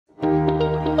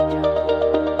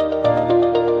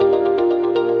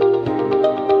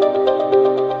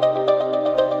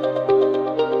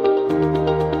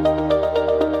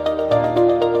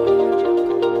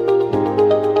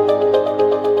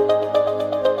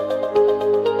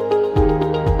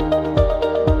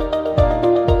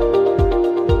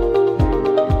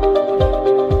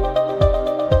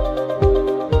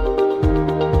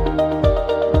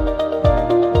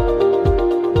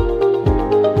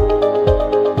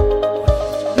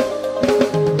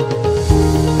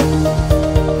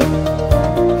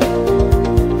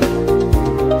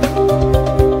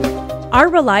Our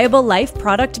Reliable Life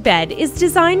product bed is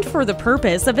designed for the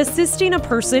purpose of assisting a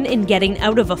person in getting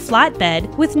out of a flat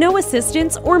bed with no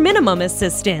assistance or minimum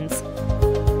assistance.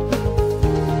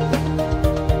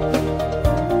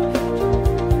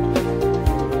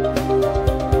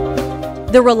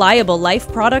 The Reliable Life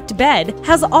product bed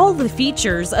has all the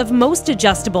features of most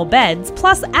adjustable beds,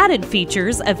 plus added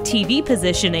features of TV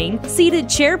positioning, seated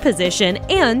chair position,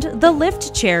 and the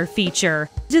lift chair feature.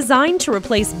 Designed to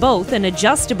replace both an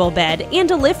adjustable bed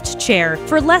and a lift chair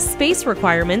for less space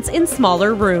requirements in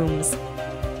smaller rooms.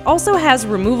 Also has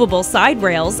removable side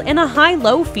rails and a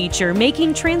high-low feature,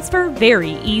 making transfer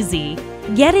very easy.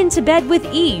 Get into bed with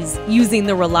ease using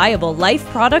the Reliable Life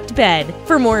product bed.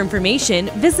 For more information,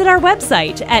 visit our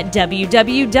website at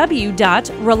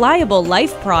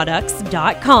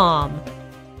www.reliablelifeproducts.com.